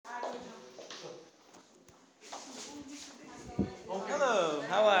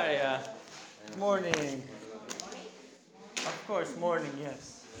morning,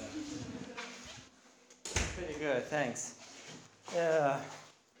 yes. Pretty good, thanks. Yeah,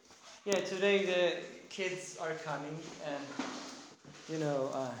 today the kids are coming and,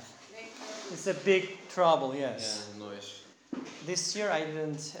 it's a big trouble, yes. Yeah, noise. This year I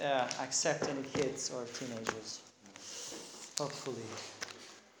didn't accept any kids or teenagers. Hopefully.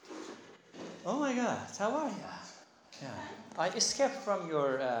 Oh my God, how are you? Yeah, I escaped from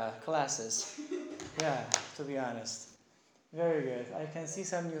your classes. Yeah, to be honest. Very good. I can see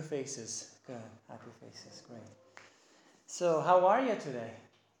some new faces. Good, happy faces, great. So, how are you today?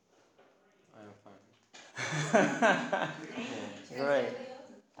 I am fine. Great.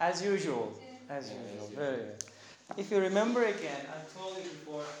 As usual. Very good. If you remember again, I told you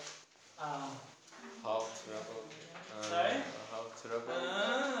before. How trouble? Sorry? How trouble?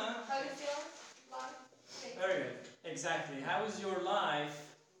 How you feel? Life? Very good. Exactly. How is your life?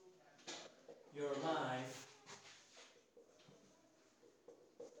 Your life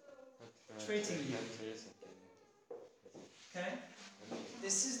treating you? Okay.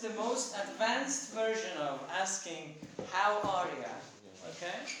 This is the most advanced version of asking, how are you?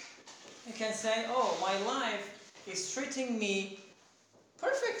 Okay? You can say, oh, my life is treating me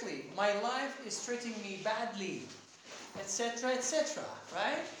perfectly. My life is treating me badly, etc., etc.,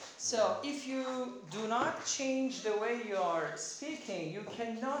 right? So, if you do not change the way you are speaking, you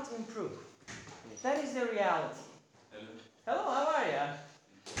cannot improve. That is the reality. Hello, how are you?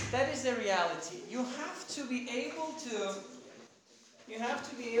 That is the reality. You have to be able to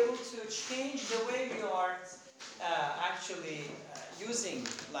change the way you are actually using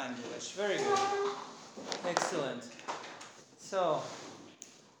language. Very good. Excellent. So,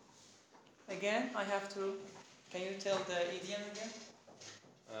 again, I have to. Can you tell the idiom again?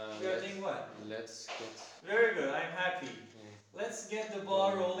 We are doing what? Let's get. Very good. I'm happy. Let's get the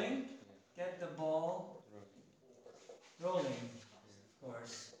ball rolling. Get the ball rolling. Of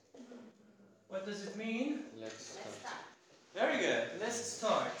course. What does it mean? Let's start. Very good. Let's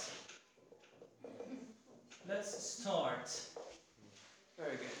start. Let's start.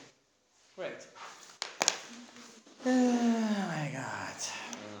 Very good. Great. Oh my God.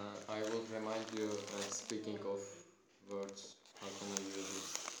 I will remind you, speaking of words, how can you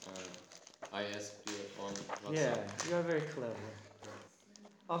use it? I asked you on WhatsApp. Yeah, you are very clever.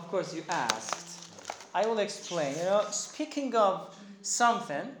 Of course, you asked. I will explain. Speaking of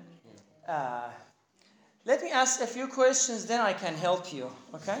something, let me ask a few questions, then I can help you.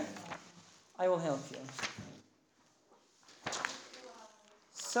 Okay? I will help you.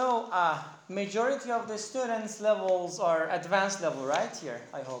 So, majority of the students' levels are advanced level, right? Here,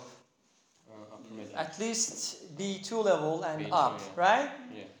 I hope. At least B2 level and B2, up, yeah. right?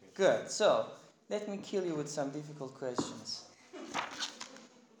 Yeah. Good. So, let me kill you with some difficult questions.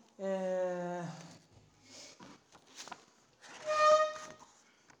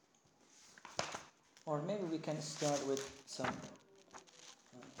 Or maybe we can start with some.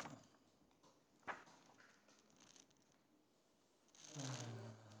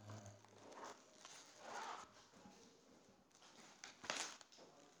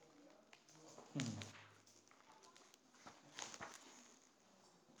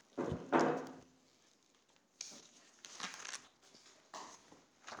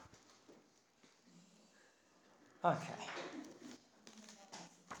 Okay.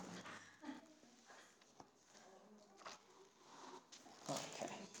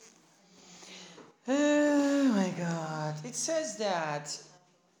 Okay. Oh my God. It says that.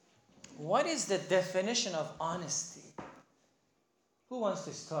 What is the definition of honesty? Who wants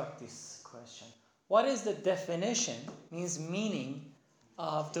to start this question? What is the definition, meaning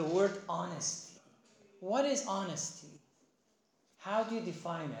of the word honesty? What is honesty? How do you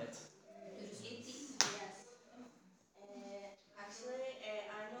define it? Yes. Actually,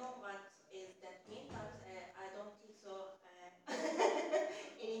 I know what is that mean, but I don't think so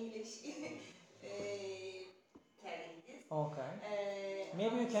in English telling this. Okay.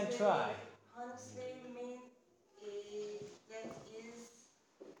 Maybe you can try. Honestly, mean that is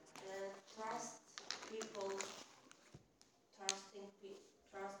trust people, trust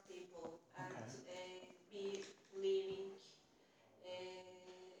people, and be living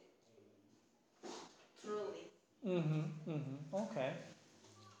truly. Okay.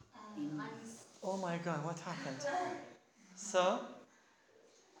 Oh my God, what happened? So,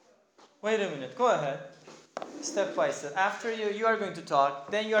 wait a minute, go ahead. Step by step. After you are going to talk,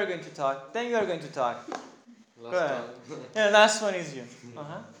 then you are going to talk, then you are going to talk. Go ahead. Yeah, last one is you. If you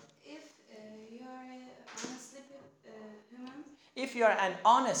are an honestly human, If you are an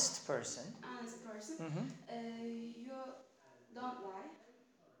honest person, you don't lie.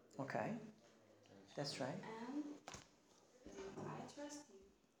 okay, that's right. And I trust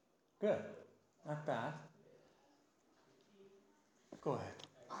you. Good. Not bad. Go ahead.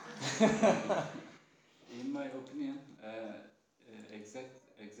 In my opinion, exact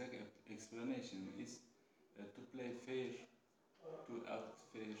explanation is to play fair, to act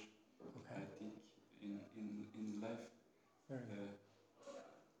fair. Okay. I think in life, Very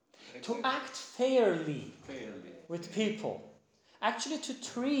good. To exact- act fairly fairly with people. Actually, to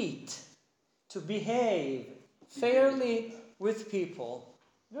treat, to behave fairly with people.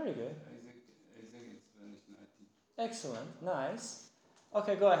 Very good. Exact explanation. I think. Excellent. Nice.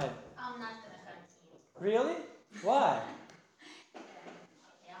 Okay, go ahead. I'm not gonna continue. Really? Why?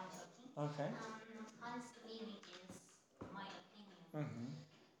 Okay, I'm joking. Okay. Honest living is, my opinion, Mm-hmm.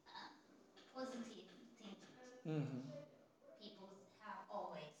 positive thinking. Mm-hmm. People have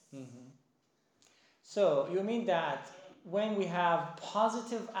always. Mm-hmm. So you mean that when we have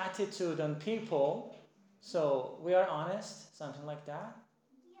positive attitude on people, so we are honest, something like that?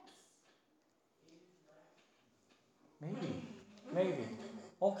 Yes. Maybe.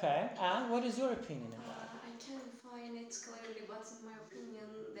 Okay. And what is your opinion on that? I can't define it clearly, but in my opinion,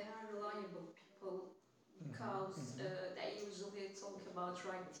 they are reliable people because they usually talk about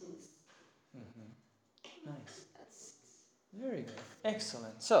right things. Nice. That's Very good.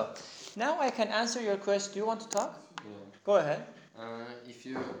 Excellent. So now I can answer your question. Do you want to talk? Yeah. Go ahead. If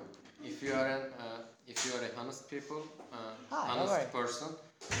you are a honest people, Hi, how honest are you? person,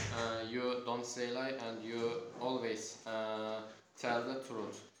 you don't say lie and you always tell the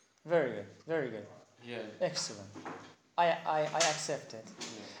truth. Very good. Very good. Yeah. Excellent. I accept it.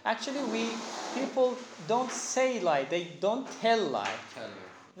 Yeah. Actually, people don't say lie. They don't tell lie. Tell you.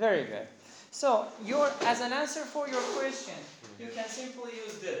 Very good. So, as an answer for your question, you can simply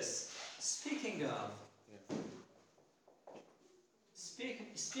use this. Speaking of,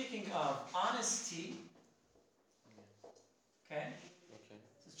 speaking of honesty, okay, Okay.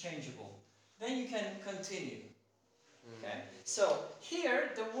 it's changeable. Then you can continue. Okay. So here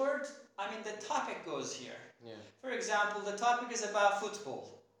the topic goes here. Yeah. For example, the topic is about football.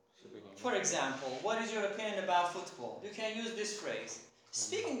 Speaking. For example, what is your opinion about football? You can use this phrase.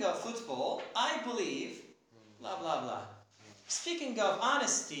 Speaking of football, I believe, blah, blah, blah. Speaking of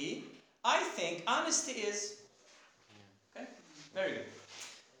honesty, I think honesty is, okay, very good.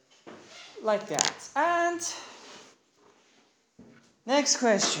 Like that. And next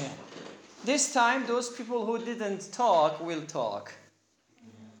question. This time, those people who didn't talk will talk.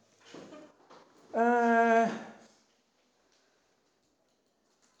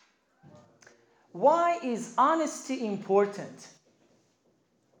 Why is honesty important?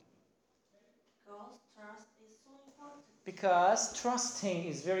 Because trust is so important. Because trusting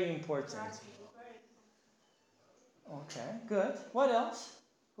is very important. Trust is very important. Okay, good. What else?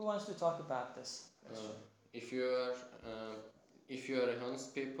 Who wants to talk about this? If you are a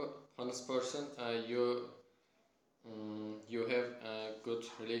honest person, you have a good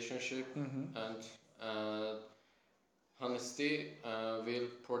relationship, and honesty will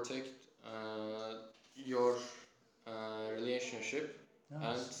protect your relationship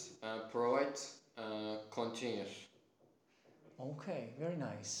Nice. and provide continue. Okay, very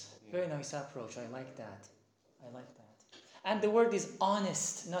nice. Very nice approach. I like that. And the word is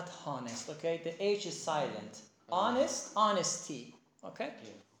honest, not honest. Okay, the H is silent. Honest, honesty. Okay,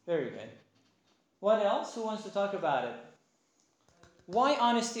 very good. What else? Who wants to talk about it? Why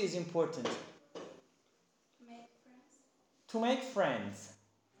honesty is important? make friends. To make friends.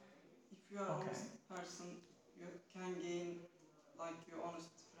 If you are an honest person, you can gain your honest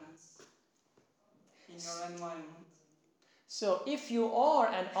friends in your environment. So if you are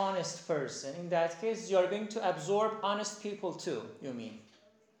an honest person, in that case, you are going to absorb honest people too, you mean?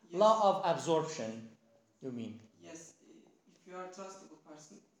 Yes. Law of absorption, you mean? Yes, if you are a trustable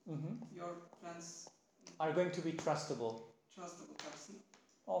person, your friends Are going to be trustable. trustable person.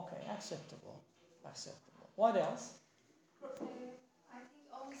 Okay, acceptable. What else? I think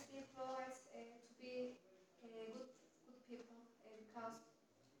honesty provides to be good people because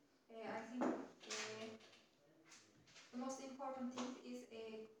I think the most important thing is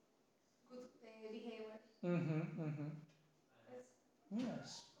a good behavior.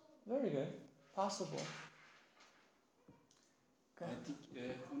 Yes, very good. Possible. Okay. I think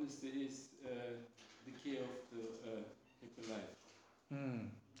honesty is the key of the happy life.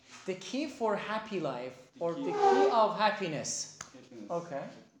 The key for happy life, or the key of happiness. Happiness. Okay.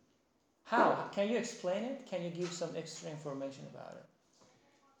 How? Can you explain it? Can you give some extra information about it?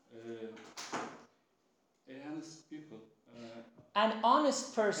 A honest people. An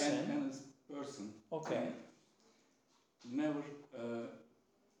honest person. An honest person. Okay. Never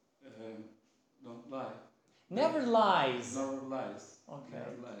don't lie. Never lies. Never lies. Okay.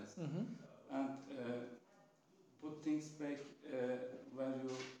 Never lies. Mm-hmm. And put things back where you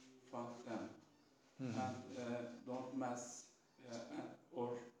found them. Mm-hmm. And don't mess or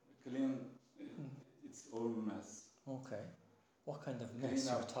clean its own mess. Okay. What kind of Clean mess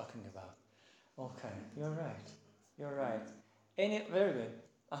you're up. talking about? Okay, you're right. You're right. Very good.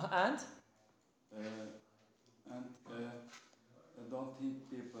 And? Don't hit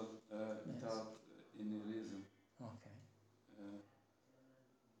people without any reason. Okay. Uh,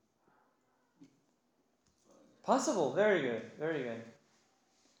 Possible. Very good. Very good.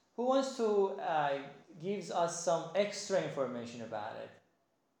 Who wants to gives us some extra information about it?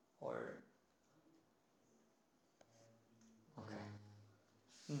 Or okay.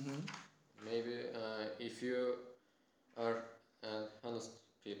 Mm-hmm. Maybe if you are an honest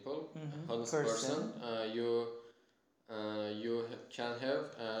people, Mm-hmm. honest Person. person, you can have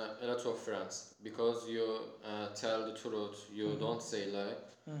a lot of friends because you tell the truth, you Mhm. don't say lie,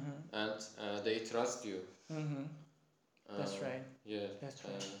 Mm-hmm. and they trust you. Mm-hmm. That's right. Yeah. That's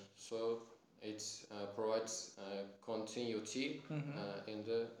right. So it provides continuity Mm-hmm. in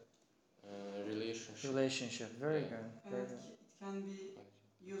the relationship. Relationship. Very Yeah. good. And Very it, good. it can be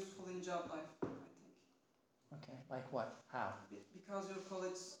useful in job life, I think. Okay. Like what? How? Because your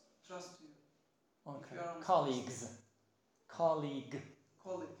colleagues trust you. Okay. you are honest. Colleagues. Colleague.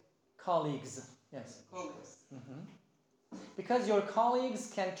 Colleagues. Yes. Colleagues. Mm-hmm. Because your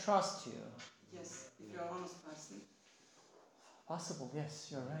colleagues can trust you. Yes, if you are honest person. Possible. Yes.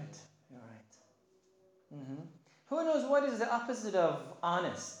 You're right. You're right. Mm-hmm. Who knows what is the opposite of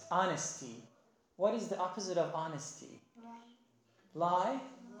honesty? What is the opposite of honesty? Lie?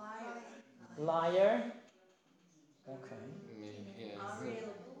 Liar? Okay. Yeah.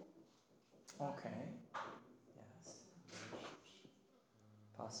 Unreliable. Okay. Yes.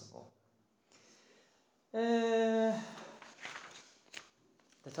 Possible. The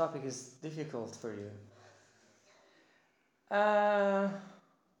topic is difficult for you.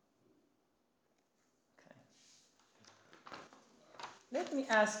 Okay. Let me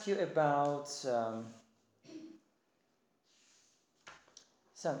ask you about some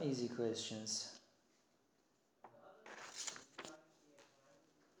easy questions.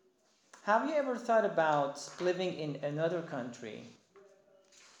 Have you ever thought about living in another country?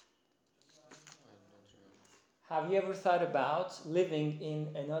 Have you ever thought about living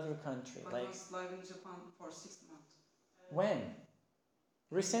in another country? I was live in Japan for 6 months. When?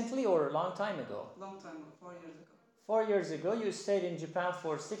 Recently or a long time ago? Long time ago, 4 years ago. 4 years ago, you stayed in Japan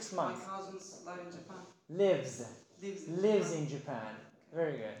for 6 My months. cousins live in Japan. Lives Lives in Japan.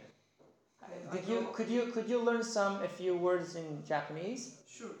 Very good. I Could you learn a few words in Japanese?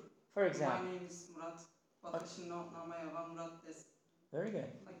 Sure. For example. My name is Murat. Watashi no namae wa Murat desu. Very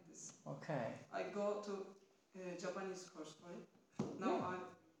good. Like this. Okay. I go to Japanese course, right? Now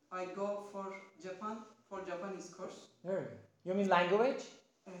I go for Japan for Japanese course. Very good. You mean language?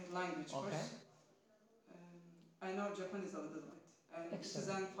 Language Okay. course. I know Japanese a little bit. And this is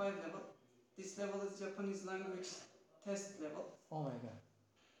an 5 level. This level is Japanese language test level. Oh my god.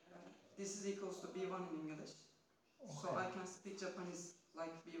 This is equals to B1 in English. Okay. So I can speak Japanese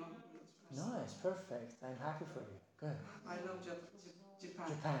like B1 English. Nice, perfect. I'm happy for you. Good. I love Japan.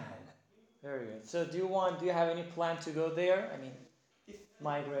 Japan. Very good. So do you have any plan to go there? I mean, If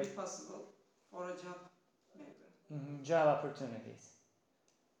migrate. If possible, for a job, maybe. Mm-hmm. Job opportunities.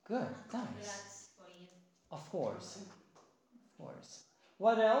 Good. Nice. That's for you. Of course. Of course.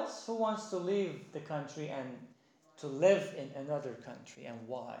 What else? Who wants to leave the country and to live in another country, and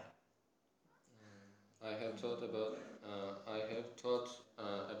why? I have thought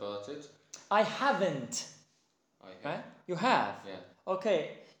about it. I haven't. I have. Right? You have. Yeah.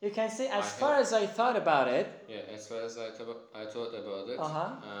 Okay. You can say as I far have. as I thought about it. Yeah. As far as I thought about it,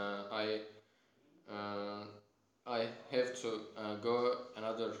 I have to go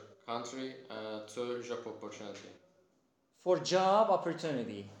another country to job opportunity. For job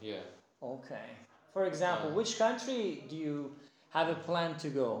opportunity. Yeah. Okay. For example, which country do you have a plan to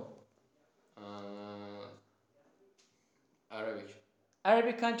go?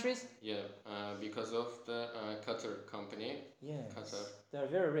 Arabic countries? Yeah, because of the Qatar company. Yes. Qatar. They're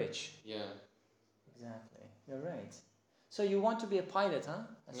very rich. Yeah. Exactly. You're right. So you want to be a pilot, huh?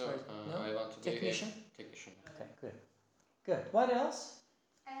 I want to technician? be a technician. Okay, good. Good. What else?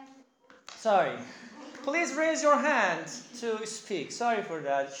 Sorry. Please raise your hand to speak. Sorry for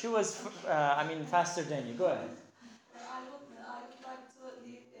that. She was, faster than you. Go ahead. I would like to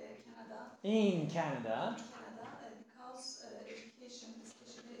live Canada. In Canada. Because education,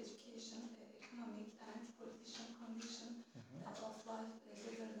 especially education, economic and political condition of life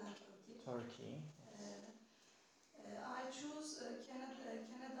better than Turkey. Turkey.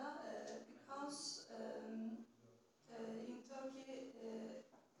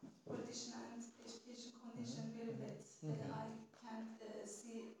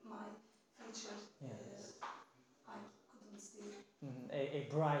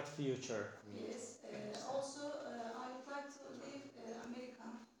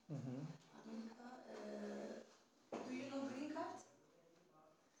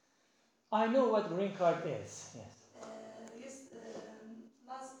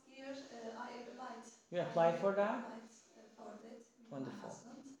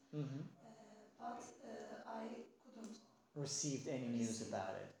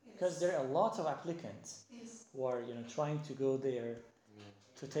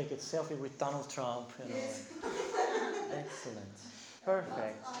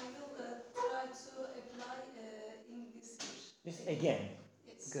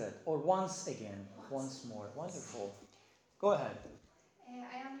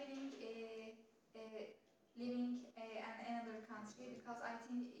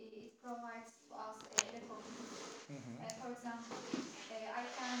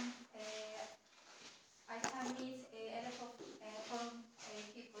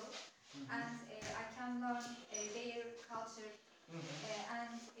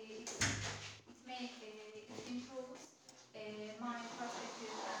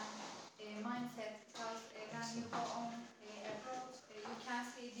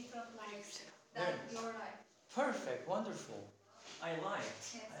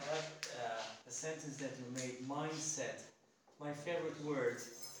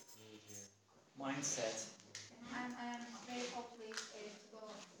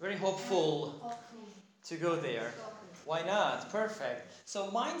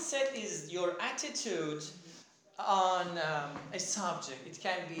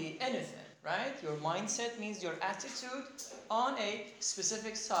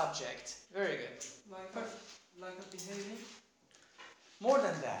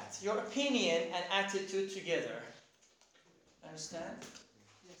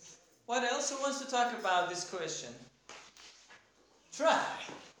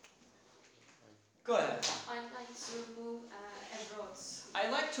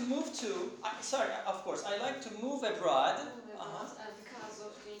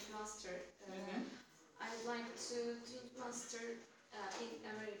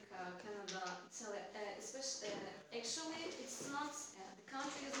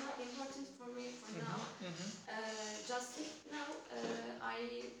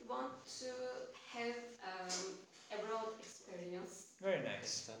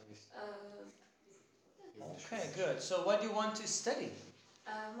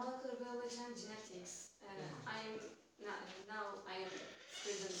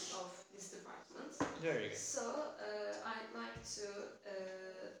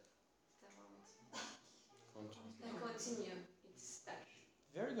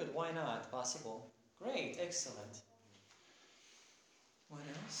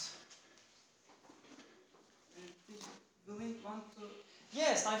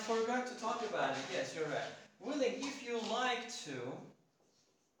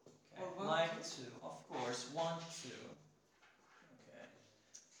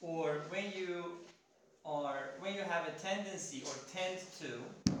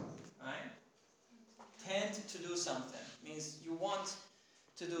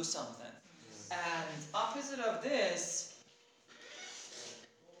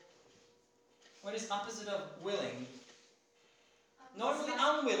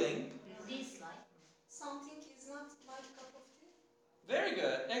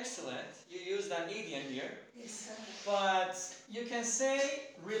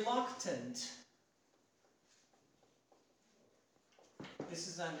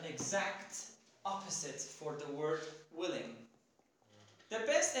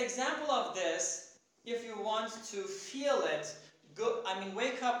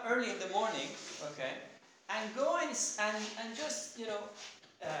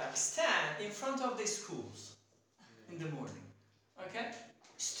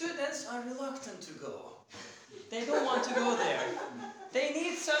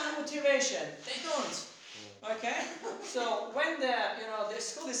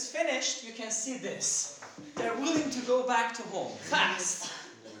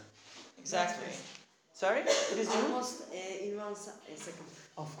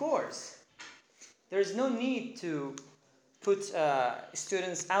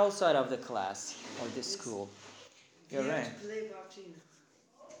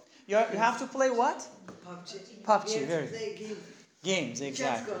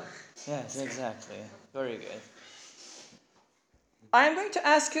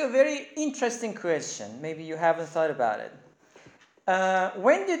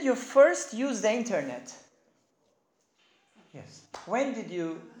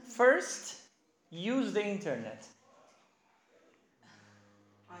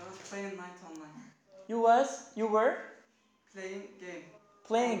 was playing night online. You were Playing game.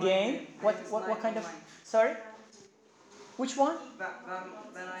 playing a Online game. What It is what night kind of? online. Sorry. Which one?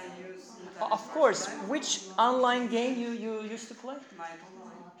 When I use internet Of first course. time, Which online game you used to play? night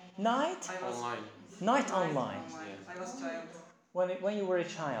online. Night. I was Online. Night online. Yeah. I was child. When you were a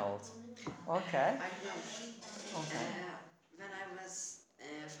child. Okay. I know. Okay. When I was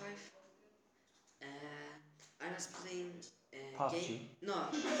 5, I was playing PUBG. game. No,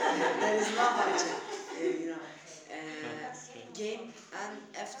 there is no PUBG. Game, and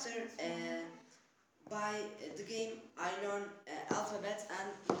after by the game, I learn alphabet and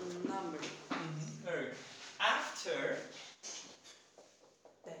number. Very good.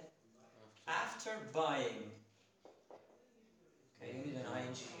 After buying. Okay, you need an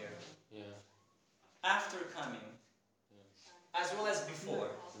ing here. Yeah. After coming. As well as before.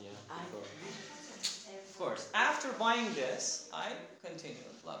 Yeah. I Of course. After buying this, I continue.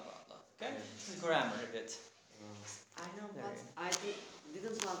 Blah blah blah. Okay? This is grammar a bit. I know, There but you I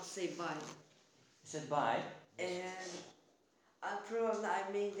didn't want to say bye. You said bye. And probably I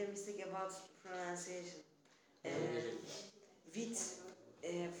made a mistake about pronunciation. With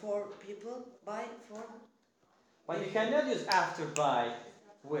for people, by for. But you cannot use after by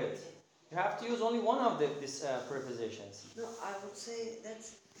with. You have to use only one of these prepositions. No, I would say that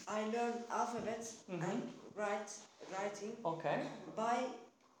I learned alphabet and writing Okay. by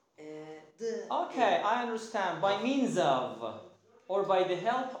the. Okay, I understand. By means of, or by the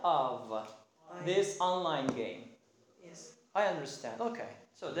help of By- this online game. Yes. I understand. Okay,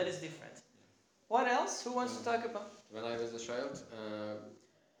 so that is different. What else? Who wants to talk about? When I was a child,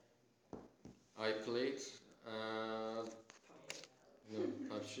 I played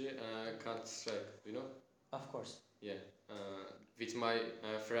PUBG, Counter Strike. You know? Of course. Yeah. With my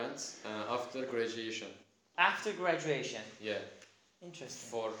friends after graduation. After graduation. Yeah. Interesting.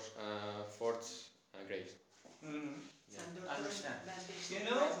 For fourth grade. I understand. You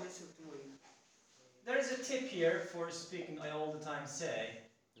know, there is a tip here for speaking. I all the time say,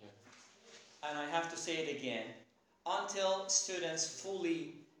 and I have to say it again, until students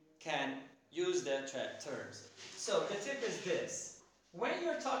fully can use the terms. So the tip is this: when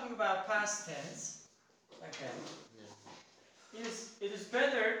you're talking about past tense, okay, it is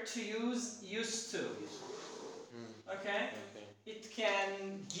better to use used to. Okay. It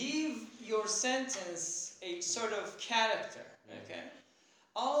can give your sentence a sort of character, okay?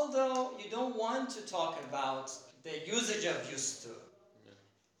 Although you don't want to talk about the usage of used to,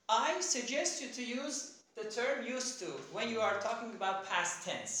 I suggest you to use the term used to when you are talking about past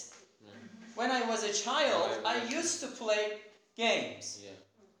tense. When I was a child, I used to play games.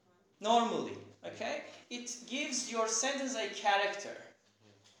 Normally, okay? It gives your sentence a character.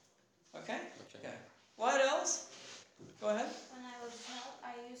 Okay? Okay. What else? Go ahead. When I was child,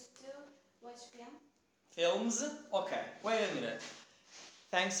 I used to watch film. Films? Okay, wait a minute.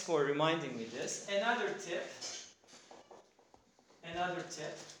 Thanks for reminding me this. Another tip.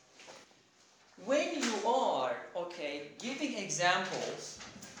 When you are, giving examples,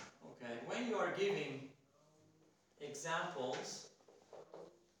 when you are giving examples,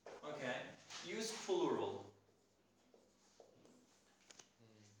 use plural.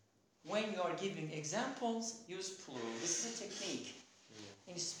 When you are giving examples, use plural. This is a technique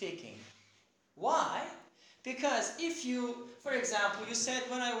in speaking. Why? Because if you, for example, you said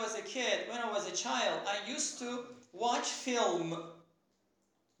when I was a kid, when I was a child, I used to watch film.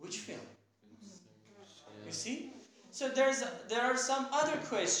 Which film? You see? So there are some other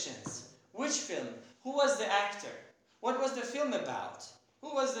questions. Which film? Who was the actor? What was the film about?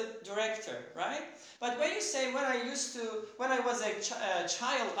 Who was the director, right? But when you say when I was a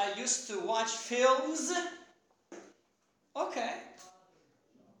child, I used to watch films. Okay.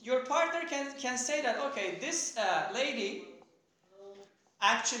 Your partner can say that, okay, this lady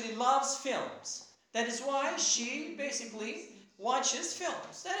actually loves films. That is why she basically watches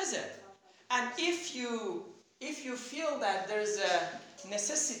films. That is it. And if you feel that there's a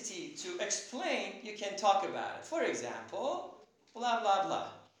necessity to explain, you can talk about it. For example, blah, blah, blah.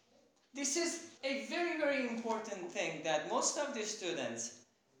 This is a very, very important thing that most of the students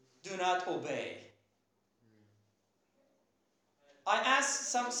do not obey. I ask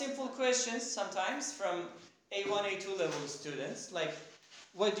some simple questions sometimes from A1, A2 level students, like,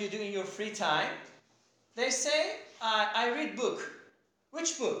 what do you do in your free time? They say, I read book.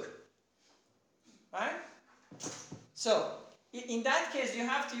 Which book? Right? So, in that case, you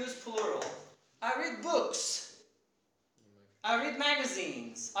have to use plural. I read books. I read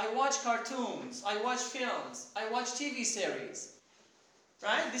magazines. I watch cartoons. I watch films. I watch TV series.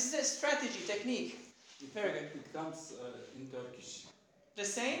 Right? This is a strategy, technique. Very good. It comes in Turkish. The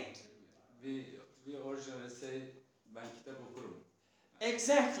same? We originally say ben kitap okurum.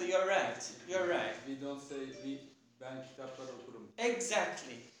 Exactly, you're right. You're right. We don't say ben kitaplar okurum.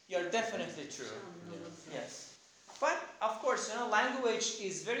 Exactly. You're definitely true. Yes. But of course, language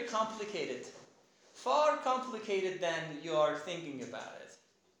is very complicated. Far complicated than you are thinking about it.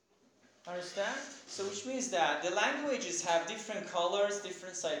 Understand? So which means that the languages have different colors,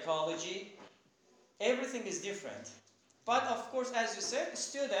 different psychology. Everything is different. But of course, as you said,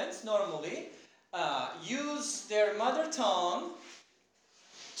 students normally use their mother tongue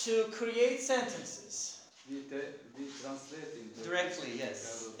to create sentences. We translate into Directly,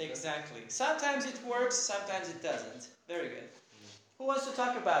 yes. Exactly. Sometimes it works, sometimes it doesn't. Very good. Who wants to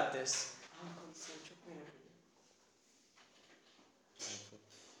talk about this?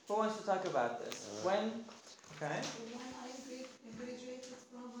 Who wants to talk about this? When? Okay. When I graduated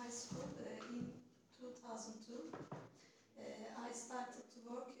from high school in 2002, I started to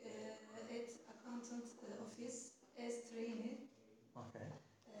work at accountant office as trainee. Okay.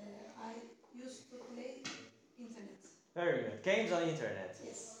 I used to play internet. Very good. Games on internet.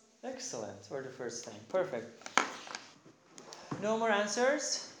 Yes. Excellent. For the first time. Perfect. No more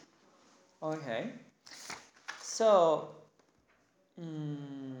answers? Okay. So,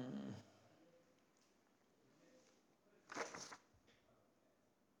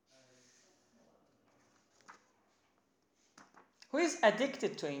 who is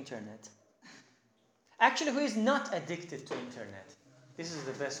addicted to internet? Actually, who is not addicted to internet? This is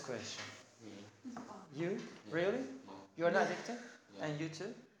the best question. You? Really? You are not addicted? Yeah. And you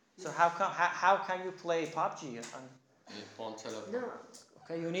too? So how can you play PUBG On telephone. No.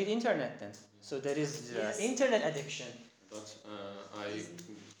 Okay, you need internet then. So there is Yes. internet addiction. But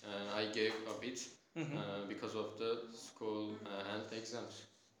I gave a bit because of the school and exams.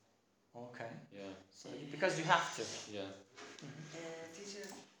 Okay. Yeah. So because you have to. Yeah. Teacher,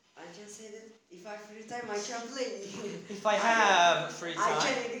 I can say that if I free time, I can play. If I have free I time.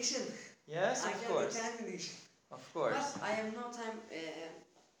 can addiction. Yes, I of can course. internet addiction. Of course. But I have no time.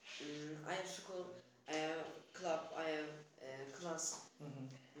 I have school, I have club, I have class.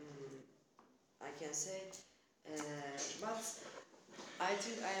 I can say, but I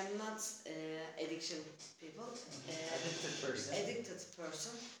think I am not addiction people. Addicted person. Addicted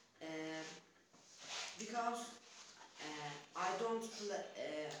person. Because I don't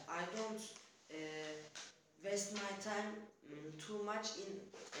waste my time too much in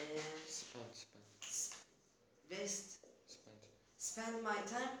spend my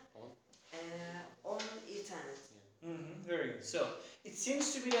time on internet. Very good. So it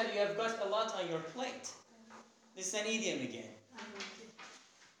seems to be that you have got a lot on your plate. This is an idiom again.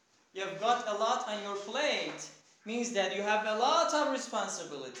 You have got a lot on your plate means that you have a lot of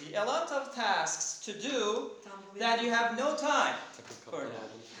responsibility, a lot of tasks to do that you have no time for that.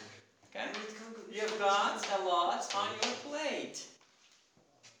 Okay? You've got a lot on your plate.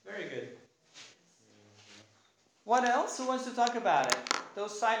 Very good. What else? Who wants to talk about it?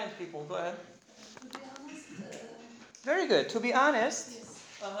 Those silent people, go ahead. To be honest, Very good. To be honest. yes.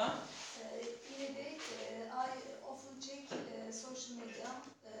 Uh-huh. In a day, I often check social media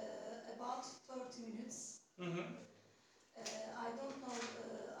about 30 minutes. I don't know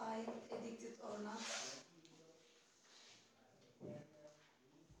I'm addicted or not.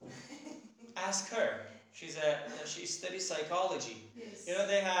 Ask her. She studies psychology. Yes.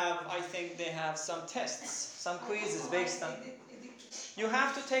 I think they have some tests, some quizzes based on. You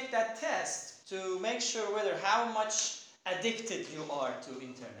have to take that test to make sure how much addicted you are to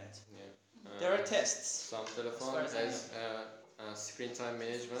internet. Yeah. There are tests. Some telephone has screen time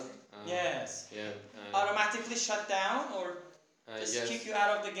management. Yes. Yeah. Automatically shut down or just yes. kick you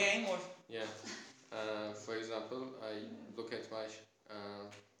out of the game or. Yeah. For example, I look at my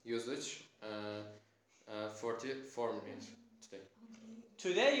usage 44 minutes today.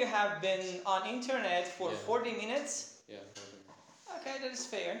 Today you have been on internet for 40 minutes. Yeah. Okay, that is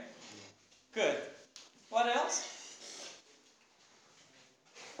fair. Good. What else?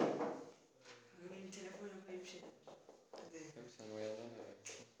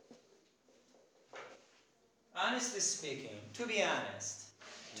 Honestly speaking, to be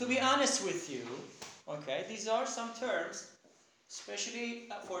honest with you, okay, these are some terms, especially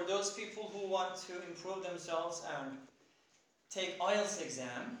for those people who want to improve themselves and take IELTS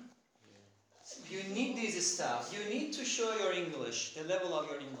exam. You need this stuff. You need to show your English, the level of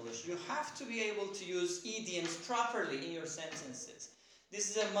your English. You have to be able to use idioms properly in your sentences. This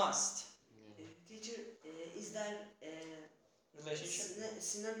is a must. Teacher, is there Relationship?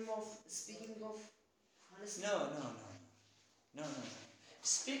 synonym of speaking of honesty? No.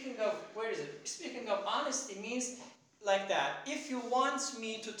 Speaking of, where is it? Speaking of honesty means like that. If you want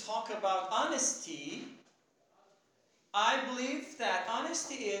me to talk about honesty, I believe that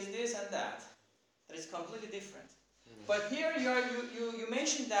honesty is this and that. That is completely different. But here you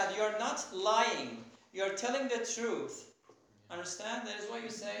mentioned that you're not lying. You're telling the truth. Understand? That is why you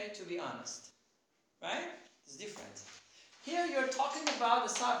say to be honest. Right? It's different. Here you're talking about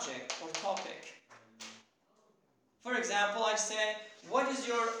the subject or topic. For example, I say, what is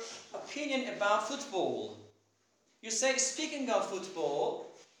your opinion about football? You say, speaking of football,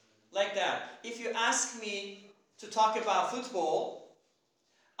 like that. If you ask me to talk about football,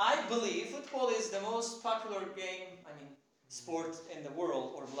 I believe football is the most popular game, sport in the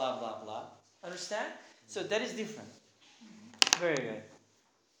world, or blah, blah, blah. Understand? So that is different. Very good.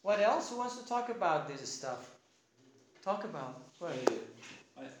 What else? Who wants to talk about this stuff? Talk about. What?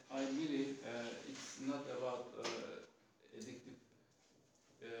 I believe it's not about addictive.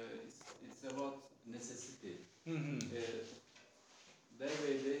 It's about necessity. Mm-hmm. Day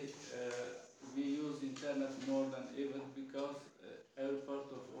by day, we use internet more than ever because every part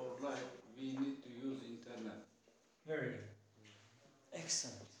of our life we need to use internet. Very good.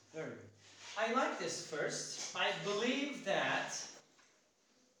 Excellent. Very good. I like this first. I believe that.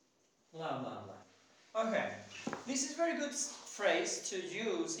 Blah, blah, blah. Okay. This is a very good phrase to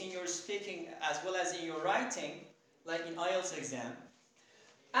use in your speaking as well as in your writing, like in IELTS exam.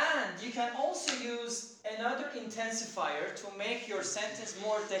 And you can also use another intensifier to make your sentence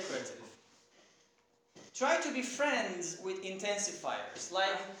more decorative. Try to be friends with intensifiers.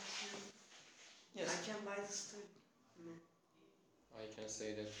 Like, yes. I can buy the story. I can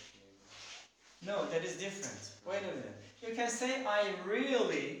say that. No, that is different. Wait a minute. You can say, I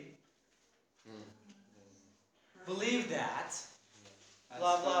really believe that.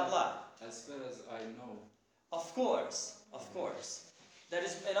 Blah, blah, blah. As far as I know. Of course. That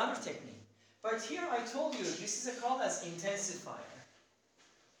is another technique. But here I told you, this is called as intensifier.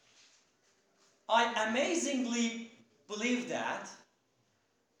 I amazingly believe that.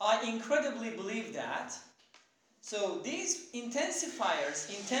 I incredibly believe that. So these intensifiers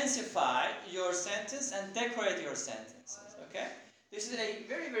intensify your sentence and decorate your sentences. Okay? This is a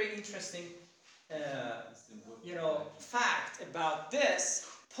very, very interesting fact about this.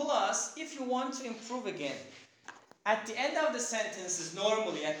 Plus, if you want to improve again, at the end of the sentences,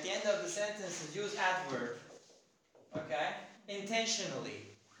 normally at the end of the sentences, use adverb. Okay? Intentionally.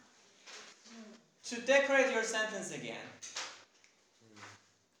 To decorate your sentence again.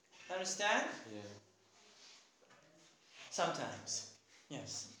 Understand? Yeah. Sometimes.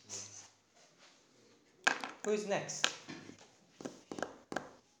 Yes. Who is next?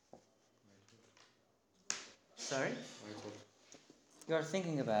 Sorry? I told. You are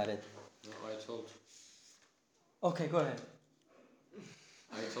thinking about it. No, I told. Okay, go ahead.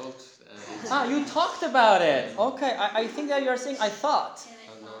 I told. You talked about it. Okay, I think that you are saying I thought.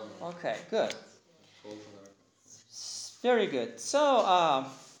 No. Okay, good. Told. Very good. So,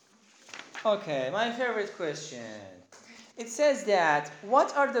 okay, my favorite question. It says that,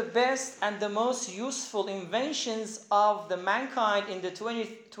 what are the best and the most useful inventions of the mankind in the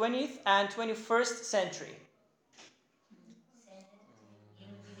 20th and 21st century?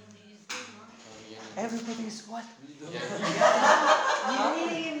 Everybody is what?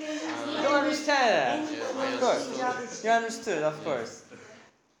 You understand that? Of course. You understood, of course.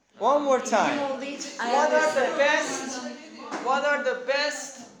 One more time. What are the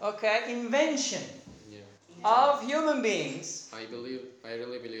best, invention of human beings? I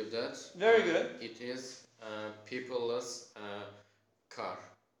really believe that. Very good. It is peopleless car.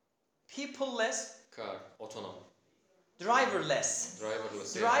 Peopleless? Car, autonomous. Driverless.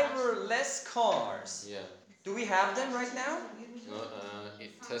 Driverless. Driverless cars. Yeah. Do we have them right now? No,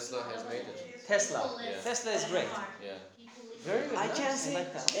 Tesla has made it. Tesla. Yeah. Tesla is great. Yeah. Very good. I can say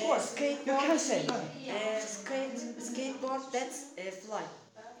like that. Of course. skateboard. You can say. Skateboard that's fly.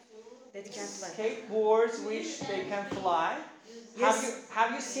 That can fly. Skateboards which they can fly. Yes.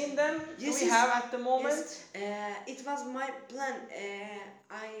 Have you seen them? Yes, Do we have at the moment? Yes. It was my plan.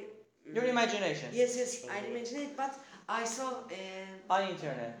 Your imagination. Yes, I imagined it, but I saw on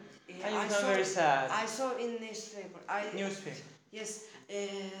internet. And you become very sad. I saw in newspaper. Newspaper. Yes.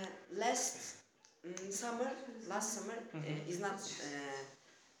 Last summer is not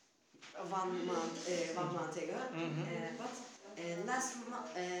 1 month ago, but last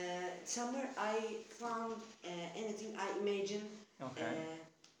summer I found anything I imagined.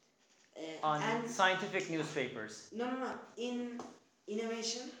 On and scientific newspapers. No. In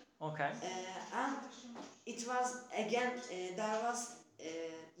innovation. Okay. And it was again there was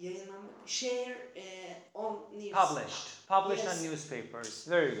share on news. Published Yes. on newspapers.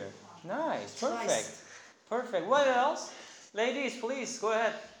 Very good. Nice. Perfect. Perfect. What else? Ladies, please go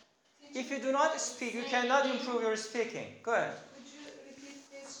ahead. If you do not speak, you cannot improve your speaking. Go ahead. Could you repeat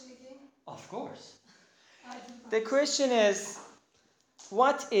question again? Of course. I didn't The question is,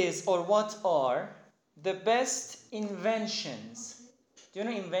 what is or what are the best inventions? Do you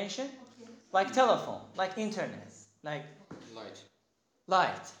know invention? Okay. Like telephone, like internet, like Light.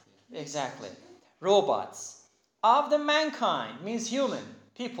 light. Exactly. Robots. Of the mankind, means human,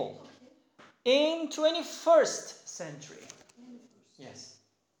 people. In 21st century. Yes.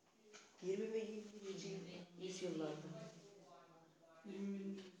 20 ve 21. yüzyıllarda.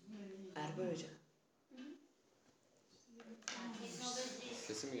 20. Erber Hoca. Technologies.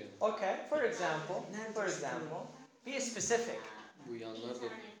 Sesi mi geldi? Okay, for example, be specific. Bu yanlar da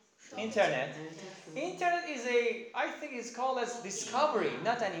Internet. Internet is I think it's called as discovery,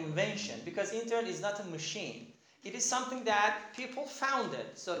 not an invention, because internet is not a machine. It is something that people founded.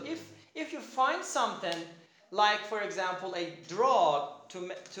 So if you find something like, for example, a drug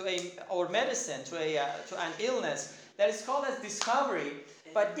or medicine to an illness, that is called as discovery.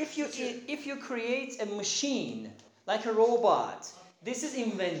 But if you create a machine like a robot, this is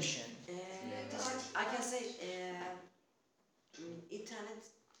invention. I can say internet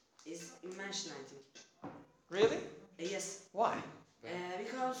is invention, I think. Really? Yes. Why?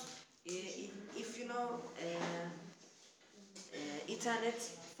 Because if you know, internet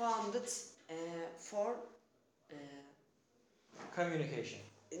founded for Communication.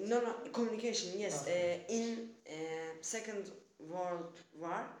 no communication. Yes. In Second World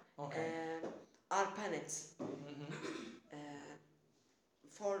War, Okay. our planets Mhm.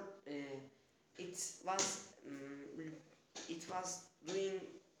 for it was doing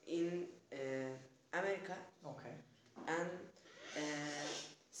in America, Okay. and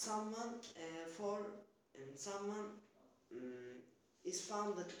someone is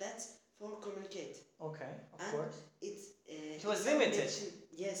founded that for communicate. Okay, of And course. It was it's a limited. invention.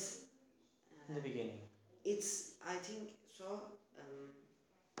 Yes. In the beginning. It's I think so.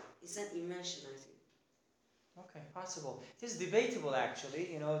 It's an invention, I think. Okay, possible. It is debatable,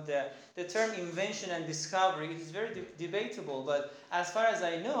 actually. You know, the term invention and discovery, it is very debatable. But as far as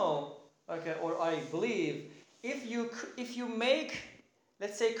I know, okay, or I believe, if you make,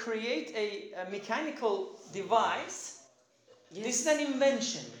 let's say, create a mechanical device, this is an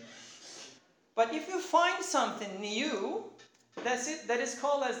invention. But if you find something new, that is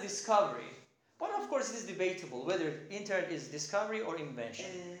called as discovery. But of course, it is debatable whether internet is discovery or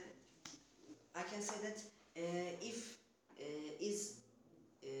invention. I can say that if is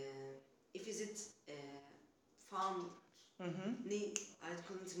it found, I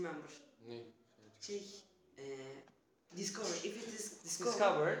couldn't remember. Ne? Discovered. If it is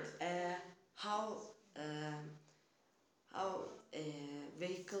discovered, how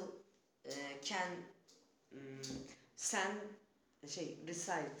vehicle can send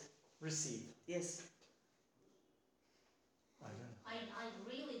Receive. Yes. I don't know. I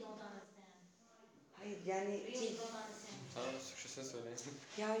really don't understand. Hayır yani Really don't understand. Tamam, Türkçesini söyleyin.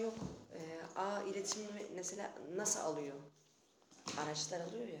 ya yok ağ iletişimi mesela nasıl alıyor? Araçlar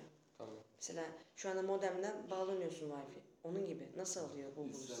alıyor ya. Tamam. Mesela şu anda modemden bağlanıyorsun Wi-Fi. Onun gibi nasıl alıyor bu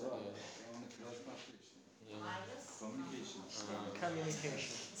bulgusu? Communication.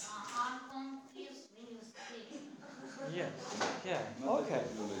 Communication. I'm confused when you speak. Yeah. Not Okay.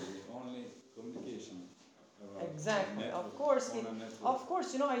 technology, only communication. Exactly. Network, Of course. on a network. Of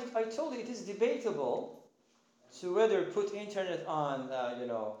course. You know, I told you it is debatable to whether put internet on,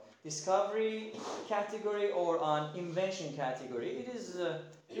 discovery category or on invention category.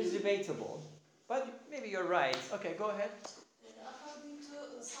 It is debatable. But maybe you're right. Okay, go ahead. According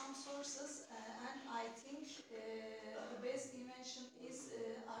to some sources, and I think the best invention is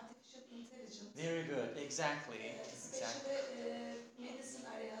artificial intelligence. Very good. Exactly. Especially medicine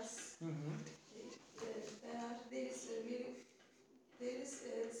areas. Mm-hmm. There is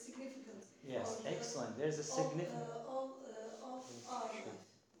significant. Yes. for Excellent. There's a significant. of our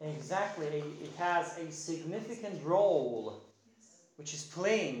life. Exactly. It has a significant role which is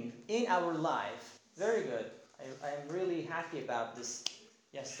playing in our life. Very good. I am really happy about this.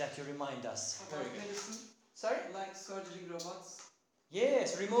 Yes, that you remind us. Very About good. medicine, Sorry? like surgery robots.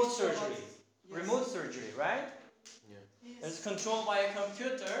 Yes, remote surgery. Yes. Remote surgery, right? It's controlled by a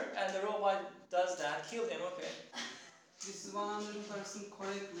computer and the robot does that. Kill him, okay. This is 100%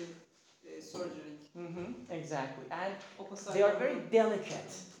 correctly surgery. Mm-hmm, exactly. And Opposite they are very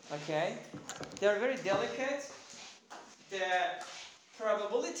delicate, okay? They are very delicate. The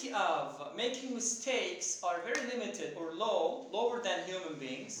probability of making mistakes are very limited or lower than human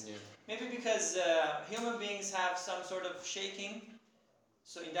beings. Yeah. Maybe because human beings have some sort of shaking.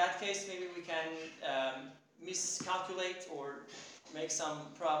 So in that case, maybe we can miscalculate or make some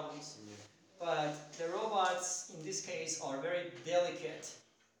problems. Yeah. But the robots in this case are very delicate.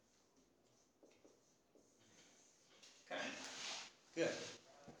 Okay, good,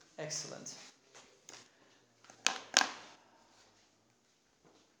 excellent.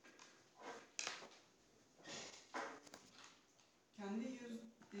 Can we use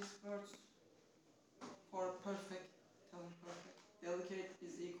these words for perfect, telling perfect? Delicate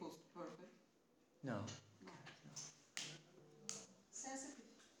is equals to perfect. No. Sensitive.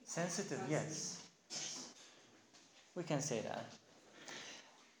 Sensitive, yes. We can say that.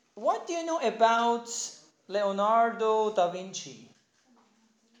 What do you know about Leonardo da Vinci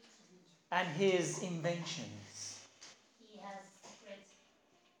and his inventions? He has secret.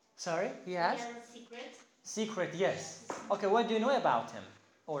 Sorry, he He has? has a secret. Secret, yes. Okay, what do you know about him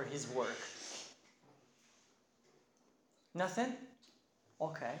or his work? Nothing?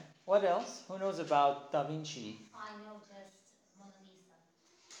 Okay. What else? Who knows about Da Vinci? I know just Mona Lisa.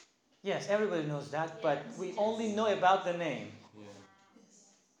 Yes, everybody knows that, but Yes, we yes. only know about the name. Yeah.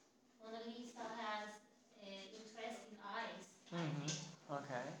 Mona Lisa has interesting eyes, I Mm-hmm. think,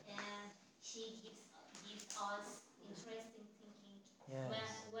 Okay. and she gives us interesting thinking Yes.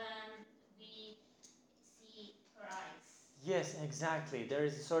 when we see her eyes. Yes, exactly. There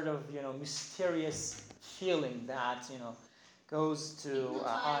is a sort of, mysterious feeling that, goes to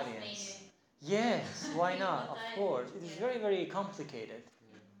Hypnotize audience. maybe. Yes, why not? Of Hypnotize, course. It is yeah. very, very complicated.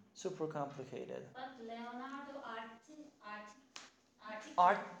 Yeah. Super complicated. But Leonardo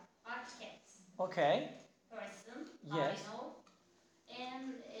Art. architect Okay. person, Yes. I know,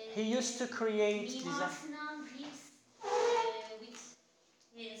 and He used to create Mimar design. Sinan gives with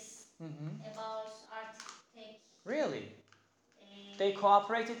his Mm-hmm. about architect. Really? They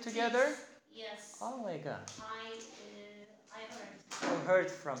cooperated together? tips. Yes. Oh my God. I heard. I heard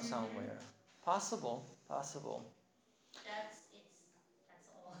from somewhere. Possible. Possible. That's it. That's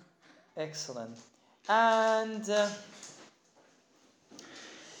all. Excellent. And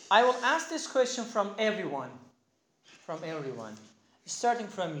I will ask this question from everyone. From everyone. Starting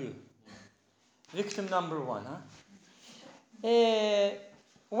from you. Victim number one, huh?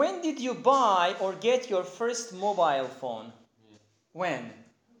 When did you buy or get your first mobile phone? Yeah. When?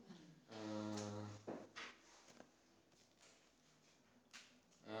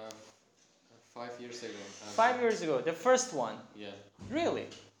 Uh, 5 years ago. 5 years ago, the first one. Yeah. Really?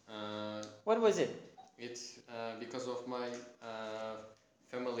 Uh, What was it? it's because of my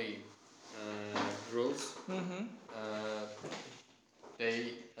family rules. Mm-hmm.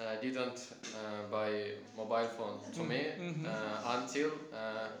 They didn't buy mobile phone to me Mhm. until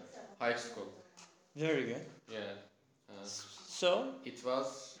high school. Very good. Yeah. So? It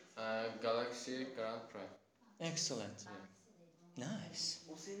was Galaxy Grand Prime. Excellent. Nice.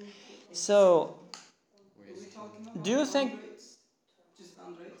 O senin So, Are we talking about do you think... Androids? Just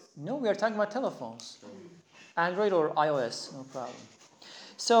Androids? No, we are talking about telephones. Android or iOS, no problem.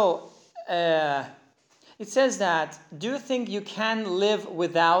 So, it says that, do you think you can live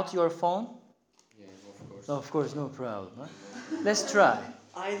without your phone? Yeah, of course. Of course, no problem. Huh? Let's try.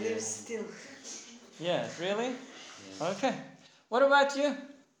 I live still. Yeah, really? Yeah. Okay. What about you?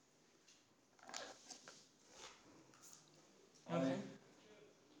 Okay.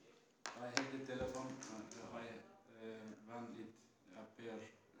 I had the telephone when it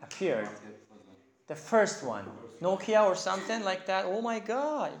Appeared. market bazaar. The first one. Nokia or something like that. Oh my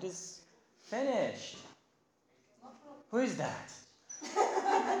God, it is finished. Who is that?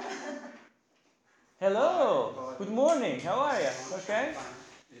 Hello. Good morning. How are you? Okay.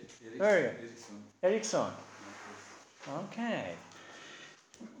 Very good. Ericsson. Okay.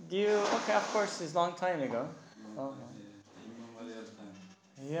 Okay, of course, it's a long time ago. Oh,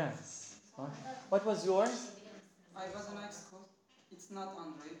 yes. Okay. What was yours? I was an X-Code. It's not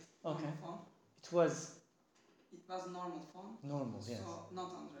Android. Okay. Normal phone. It was It was normal phone. normal, yes. So not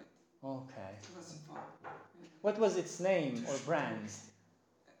Android. Okay. It was a phone. What was its name or brand?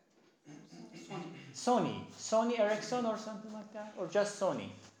 Sony. Sony. Sony Ericsson or something like that? Or just Sony?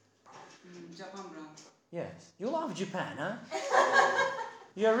 Japan brand. Yes. You love Japan, huh?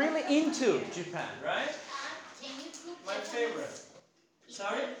 You're really into Japan, right? Can you cook My Japanese? favorite.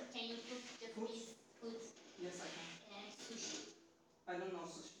 Sorry? Can you cook Japanese food Yes, I can. and sushi? I don't know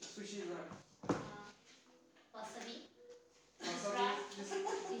sushi. Sushi is right. Wasabi? Wasabi is,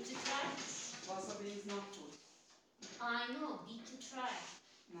 Did you try? wasabi is not food. I know. Did you try?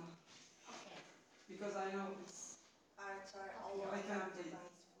 No. Okay. Because I know it's... I can't eat.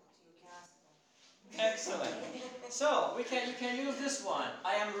 Excellent. So you can use this one.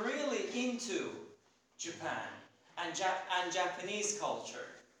 I am really into Japan and Japanese culture.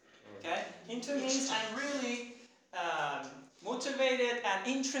 Okay? Into means I'm really motivated and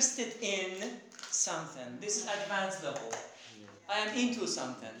interested in something. This is advanced level. I am into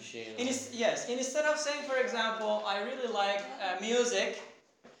something. Yes, instead of saying, for example, I really like music,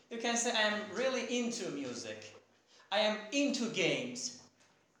 you can say I am really into music. I am into games.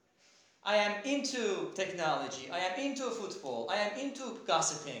 I am into technology. I am into football. I am into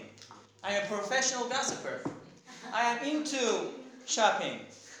gossiping. I am a professional gossiper. I am into shopping.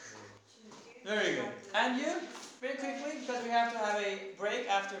 Very good. And you? Very quickly, because we have to have a break.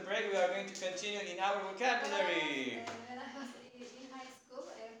 After break, we are going to continue in our vocabulary. When I was in high school,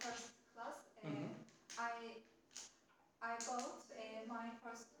 first class, I bought my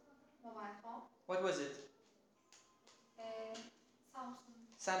first mobile phone. What was it? Samsung.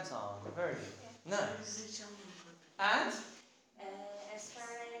 Samsung. Very good. Yeah. Nice. And? As far as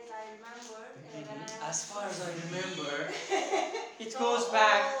I remember, when I As far as I remember, it goes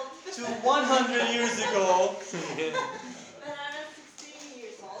back to 100 years ago. when I was 16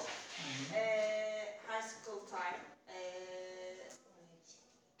 years old, high school time,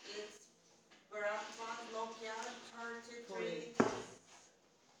 it's around Nokia 33.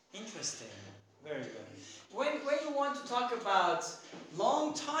 Interesting. Very good. When you want to talk about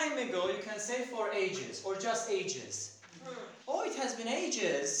long time ago, you can say for ages or just ages. Oh, it has been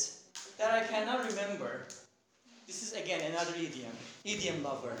ages that I cannot remember. This is again another idiom. Idiom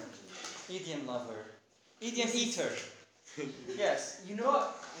lover. Idiom lover. Idiom eater. Yes. You know.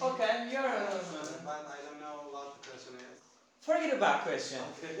 Okay, you're a... But I don't know what the question is. Forget about question.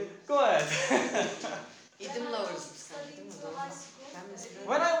 Okay. Go ahead. İdim lovers. Studying to high school.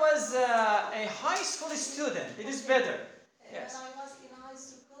 When I was a high school student, it is better. Yes. When I was in high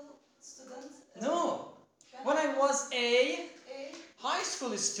school student. No. When I was a high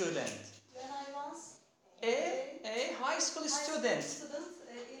school student. When I was A high school student.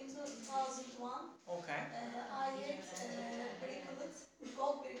 In 2001. Okay. I had bracelet,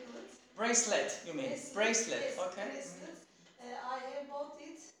 gold bracelet. Bracelet, you mean? Bracelet. Okay. Bracelet. I bought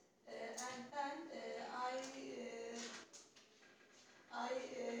it, and then I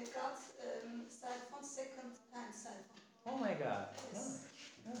got cell phone, second hand cell phone. Oh my God. Nice.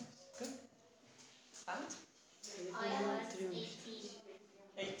 Nice. Good. And? I was 18.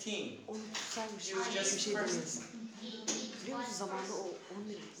 18. Onu tutsaymış. You just Bir şey first, demiyorsun. Biliyor musun zamanında o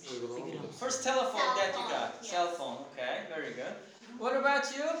 11 gram. first telephone that you got. Cell phone. Okay. Very good. What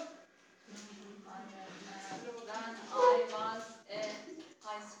about you? When I was at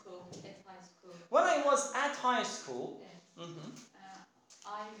high school, When I was at high school. Mhm.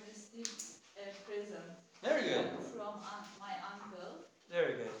 I received a present Very good. from my uncle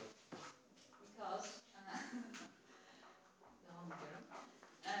Very good. because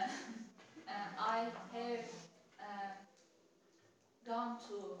I have gone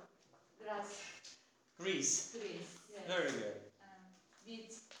to Greece. Greece yes, Very good.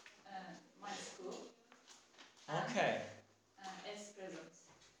 with my school Okay. as present.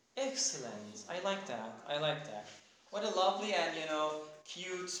 Excellent. I like that. I like that. What a lovely and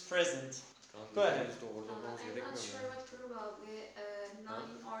cute present. Go ahead. I'm not sure what probably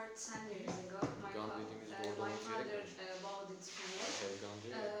 9 or 10 years ago my father bought it for me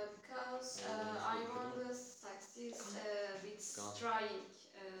because I want to succeed with trying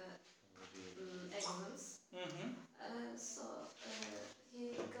exams. Mm-hmm. So he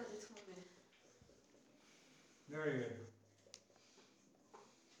got it for me. Very good.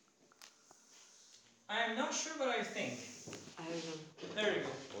 I am not sure what I think. Ayrıldım. Very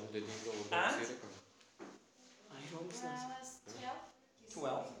good. Onu dediğinde orada And? bir şey yok mu? Ayrılmamız When I lazım. was 12.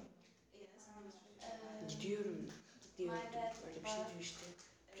 12. Yes. Gidiyorum. Gidiyorum. My dad Öyle bir şey diyor işte.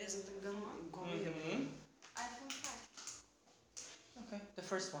 Present'ım gone. Mm-hmm. iPhone 5. Okay. The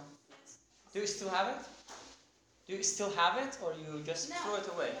first one. Do you still have it? Do you still have it, or you just No. throw it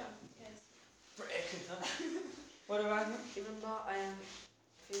away? No. Yes. Very good, huh? What about you? Even though I am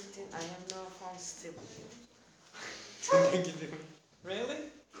 15, I have no phone still. Really?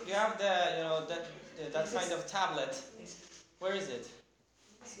 You have that kind of tablet. Where is it?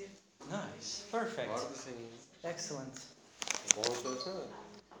 It's here. Nice. Perfect. Vardı senin. Excellent. Onu söylesene.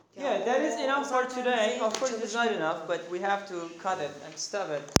 Yeah, that is enough for today. Of course, it is not enough, but we have to cut it and stop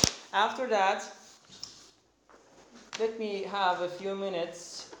it. After that, let me have a few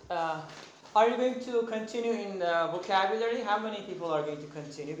minutes. Are you going to continue in the vocabulary? How many people are going to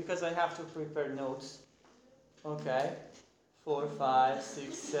continue? Because I have to prepare notes. Okay. 4, 5,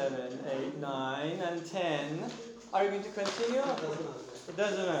 6, 7, 8, 9, and 10. Are you going to continue? It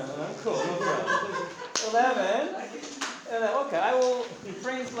doesn't matter. Huh? Cool. No problem. 11. Okay, I will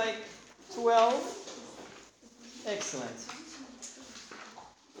print like 12. Excellent.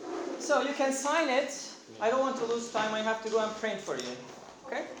 So you can sign it. I don't want to lose time. I have to go and print for you.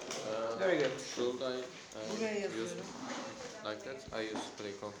 Okay? Very good. Should I use like that? I used to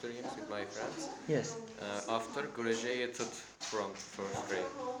play computer games with my friends. Yes. After graduated from first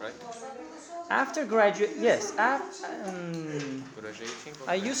grade, right? After graduate, yes. Graduating.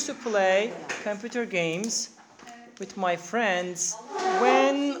 I used to play computer games with my friends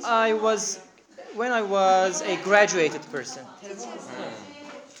when I was a graduated person.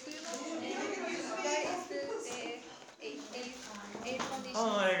 Oh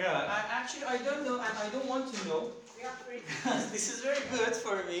my God! I don't know, and I don't want to know because this is very good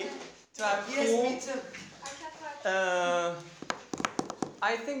for me to have cool.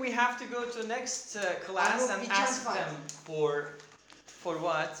 I think we have to go to next class and ask them for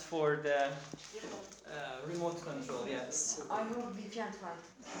what? For the remote control. Yes. I hope we can't fight.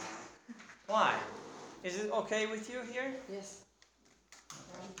 Why? Is it okay with you here? Yes.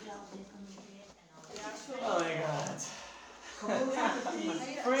 Oh my God.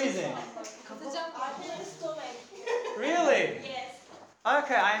 Freezing. Really? Yes.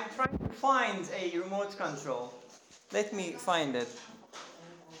 Okay, I'm trying to find a remote control. Let me find it.